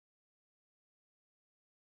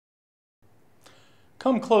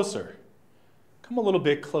Come closer. Come a little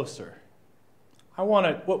bit closer. I want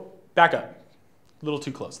to, whoa, back up. A little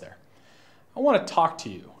too close there. I want to talk to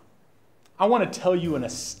you. I want to tell you an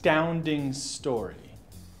astounding story.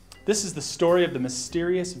 This is the story of the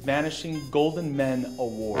mysterious Vanishing Golden Men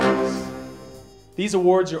Awards. These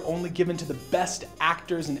awards are only given to the best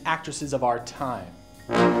actors and actresses of our time.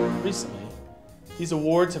 Recently, these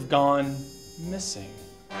awards have gone missing,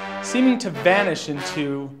 seeming to vanish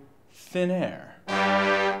into thin air.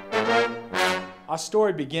 Our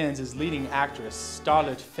story begins as leading actress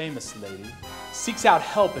Starlet Famous lady seeks out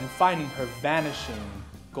help in finding her vanishing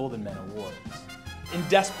Golden Men Awards. In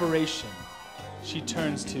desperation, she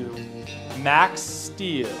turns to Max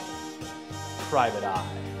Steele, Private Eye.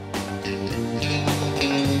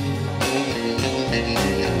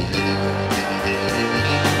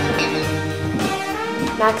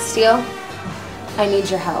 Max Steele, I need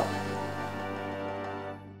your help.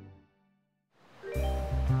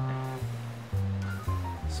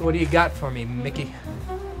 So what do you got for me, Mickey?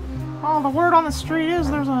 Oh, the word on the street is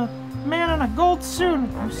there's a man in a gold suit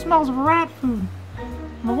who smells of rat food.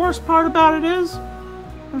 And the worst part about it is,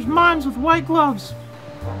 there's Mimes with white gloves.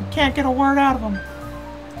 You can't get a word out of them.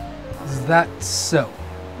 Is that so?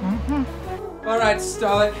 Mm-hmm. All right,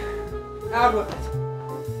 Starlet. Out with it.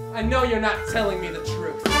 I know you're not telling me the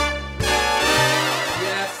truth.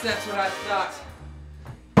 Yes, that's what I thought.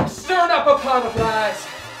 You stirred up a pot of lies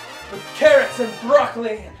with carrots and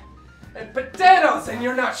broccoli and potatoes, and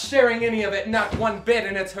you're not sharing any of it, not one bit,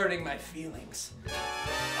 and it's hurting my feelings.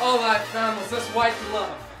 All I found was this white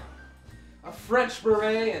glove, a French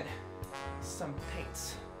beret, and some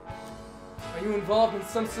paints. Are you involved in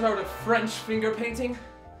some sort of French finger painting?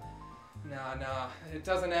 No, it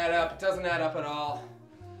doesn't add up. It doesn't add up at all.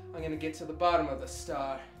 I'm gonna get to the bottom of the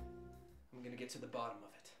star. I'm gonna get to the bottom of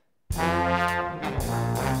it.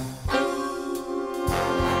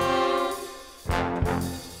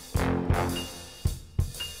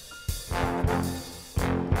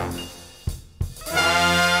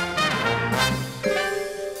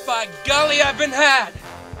 By golly, I've been had!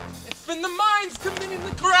 It's been the Mimes committing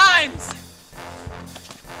the crimes!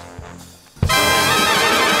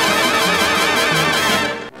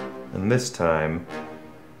 And this time,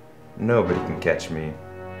 nobody can catch me.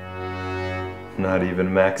 Not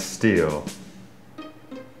even Max Steele.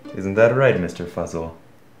 Isn't that right, Mr. Fuzel?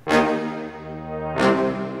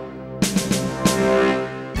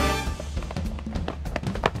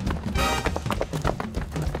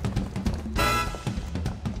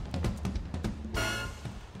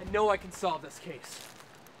 I know I can solve this case.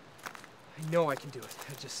 I know I can do it.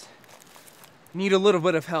 I just need a little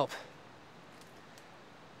bit of help.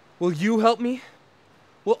 Will you help me?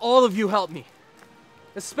 Will all of you help me?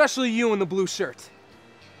 Especially you in the blue shirt.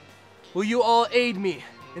 Will you all aid me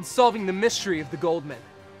in solving the mystery of the Goldmen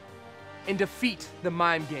and defeat the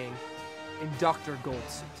Mime Gang in Dr.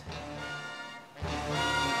 Goldsuit?